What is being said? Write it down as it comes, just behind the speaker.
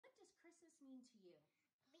you?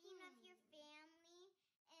 Being with your family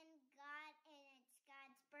and it's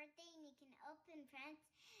God's birthday, and you can open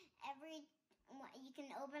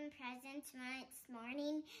presents when it's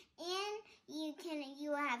morning, and you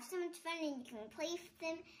will have so much fun, and you can play with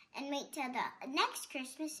them and wait till the next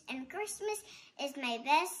Christmas. And Christmas is my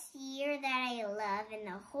best year that I love in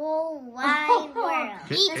the whole wide world.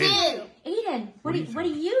 Me too. Aden, what do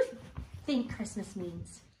you think Christmas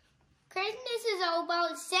means? Christmas is all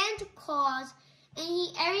about Santa Claus,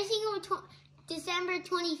 and every single December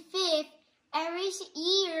 25th, every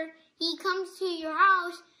year, he comes to your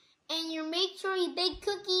house, and you make sure you bake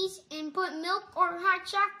cookies and put milk or hot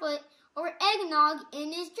chocolate or eggnog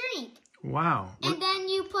in his drink. Wow. And then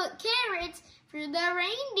you put carrots for the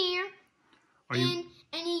reindeer, and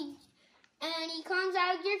he comes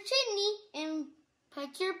out of your chimney and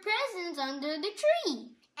puts your presents under the tree.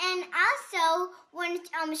 And also, when it's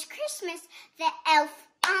almost Christmas, the elf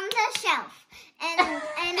on the shelf. And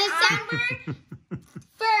December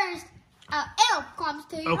 1st, an elf comes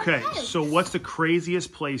to your house. Okay, so what's the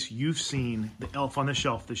craziest place you've seen the elf on the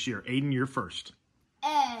shelf this year? Aden, you're first.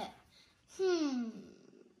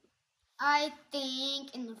 I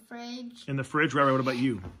think in the fridge. In the fridge, Rabbi, what about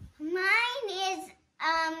you? Mine is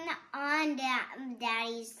on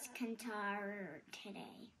Daddy's guitar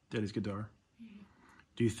today. Daddy's guitar.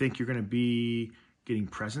 Do you think you're going to be getting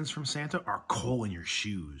presents from Santa or coal in your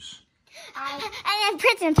shoes? And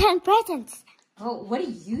presents. Oh, what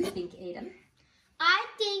do you think, Aden? I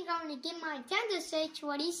think I'm going to get my Nintendo Switch,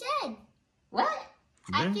 what he said. What?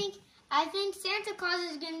 Okay. I think Santa Claus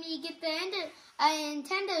is going to get a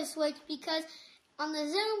Nintendo Switch because on the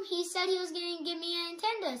Zoom, he said he was going to give me a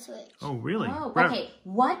Nintendo Switch. Oh, really? Oh, okay.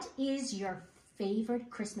 What is your favorite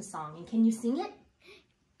Christmas song, and can you sing it?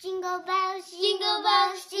 Jingle bells,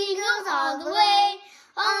 Jingles all the way.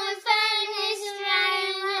 All the families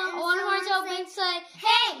around, one horse open sleigh.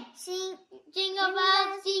 Hey, sing, jingle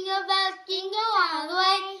bells, jingle all the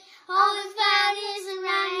way. All the families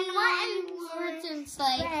around, one horse open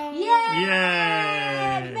sleigh. Yay!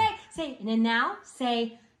 Yay! Say, and then now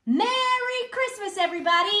say, Merry Christmas,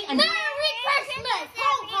 everybody! And Merry Christmas!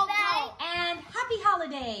 Ho, ho, ho! And Happy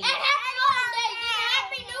Holidays! And Happy Holidays! And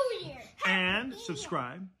Happy New Year! And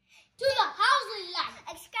subscribe to the Housley Life.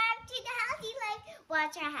 Subscribe to the Housley Life.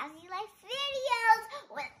 Watch our Housley Life videos.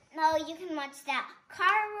 No, you can watch that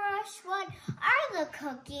car wash one or the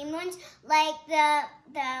cooking ones, like the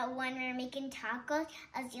one where we're making tacos,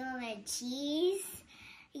 azul and cheese.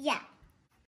 Yeah.